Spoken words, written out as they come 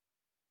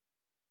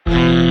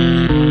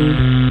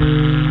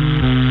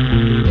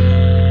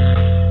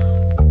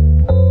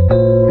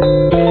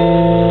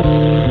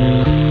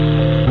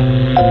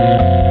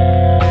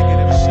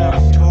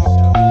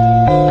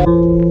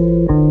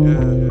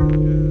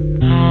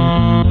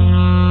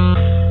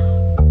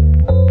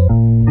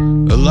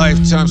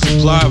lifetime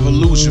supply of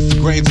illusion for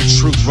grains of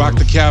truth. Rock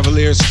the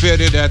Cavaliers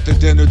fitted at the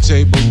dinner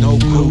table, no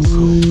couth.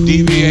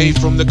 Deviate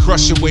from the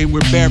crushing weight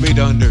we're buried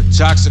under.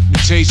 Toxic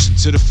mutation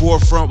to the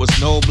forefront was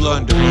no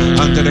blunder.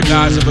 Under the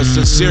guise of a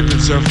sincere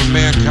concern for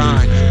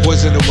mankind.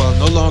 Poison the well,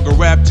 no longer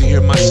rap to hear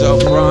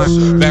myself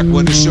rhyme. Back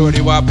when the shorty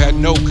wop had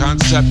no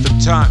concept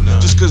of time.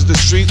 Just cause the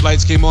street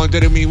lights came on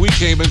didn't mean we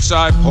came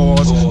inside.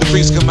 Pause. The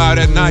breeze come out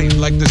at night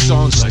like the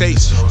song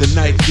states. The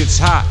night gets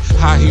hot,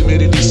 high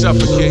humidity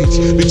suffocates.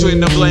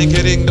 Between the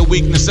blanketing, the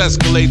weakness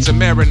escalates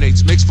and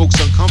marinates. Makes folks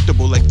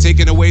uncomfortable like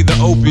taking away the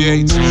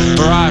opiates.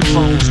 Or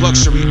iPhones,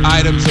 luxury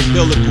items,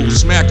 umbilicals.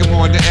 Smack them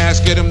on the ass,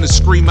 get them to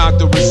scream out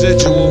the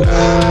residual.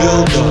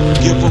 Build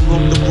up, give them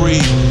room to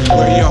breathe.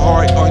 Wear your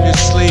heart on your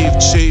sleeve,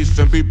 chief,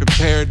 and be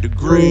prepared to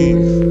grieve.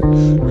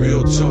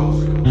 Real talk.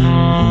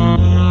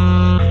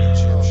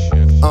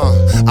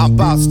 I'm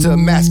about to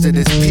master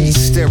this piece,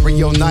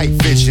 stereo night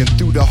vision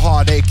through the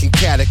heartache and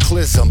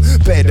cataclysm.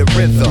 Better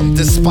rhythm,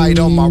 despite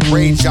all my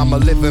rage, I'm a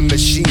living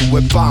machine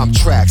with bomb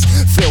tracks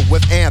filled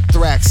with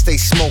anthrax. They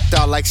smoked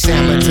out like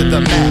salmon to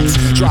the max,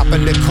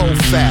 dropping the cold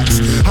facts.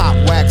 Hot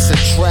wax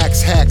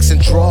attracts hacks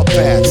and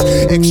drawbacks.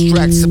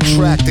 Extract,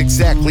 subtract,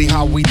 exactly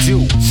how we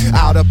do.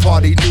 Out of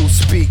party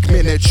Newspeak,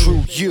 minute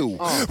true you.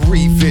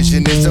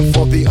 Revisionism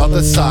for the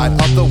other side.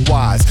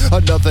 Otherwise,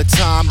 another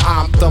time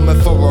I'm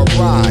thumbing for a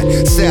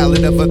ride.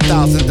 Salad of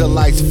 1,000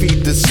 delights,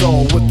 feed the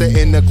soul with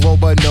the inner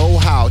globe of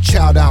know-how.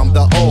 Chow down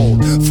the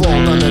old,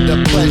 fall under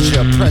the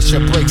pleasure. Pressure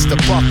breaks the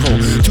buckle.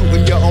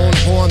 Tooting your own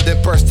horn,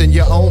 then bursting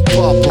your own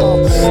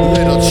bubble.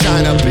 Little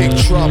China, big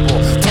trouble.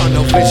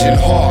 Tunnel vision,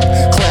 hard,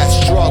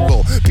 class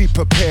struggle. Be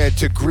prepared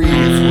to grieve,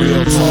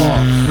 real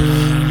talk.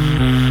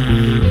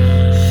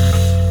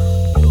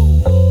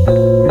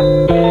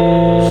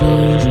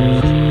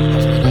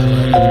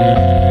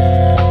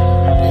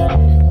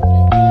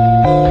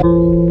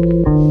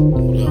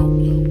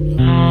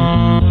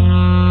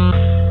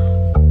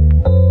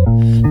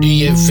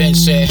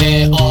 Said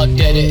hand all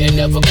dead it and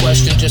never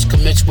question. Just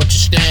commits what you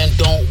stand,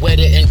 don't wet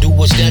it and do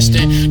what's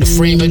destined. The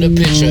frame of the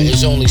picture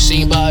is only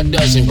seen by a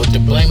dozen, but the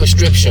blame of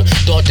scripture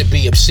thought to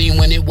be obscene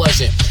when it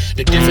wasn't.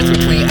 The difference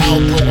between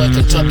Alpo and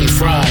Kentucky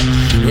Fried,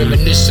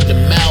 reminiscent of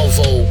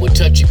Malvo with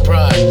touchy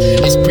pride.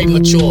 It's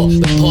premature,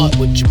 the part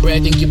with your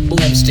bread and your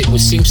boomstick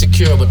would seem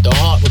secure, but the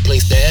heart would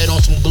place the head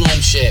on some gloom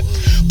shit.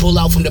 Pull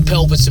out from the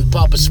pelvis and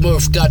pop a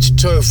smurf, got your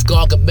turf.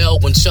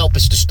 Gargamel when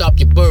selfish to stop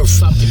your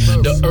birth.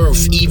 The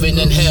earth, even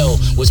in hell,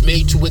 was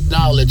made to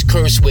acknowledge.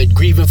 Cursed with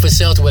grieving for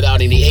self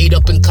without any aid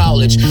up in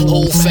college.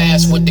 Hold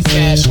fast with the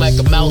cash like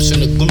a mouse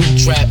in a glue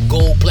trap.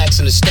 Gold plaques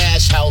in the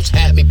stash house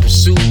had me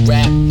pursue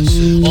rap.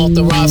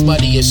 Authorized by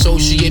the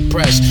Associate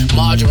Press.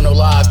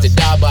 Marginalized to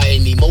die by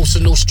an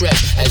emotional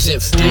stress. As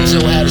if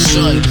Denzel had a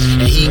son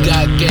and he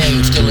got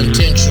game. Still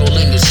intentional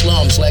in the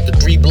slums like a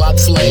 3-block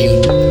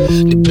flame.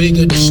 The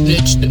bigger the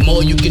snitch, the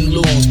more you can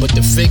lose. But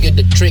the figure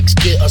the tricks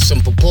get are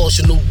some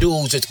proportional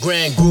dues. It's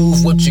grand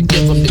groove, what you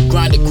give them to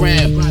grind a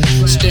gram.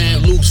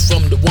 Stand loose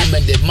from the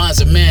woman that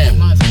minds a man.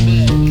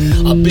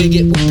 A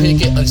bigot will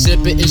pick it,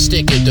 unzip it and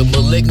stick it. The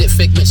malignant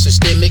figment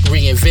systemic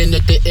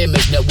reinvented the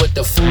image. Now what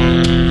the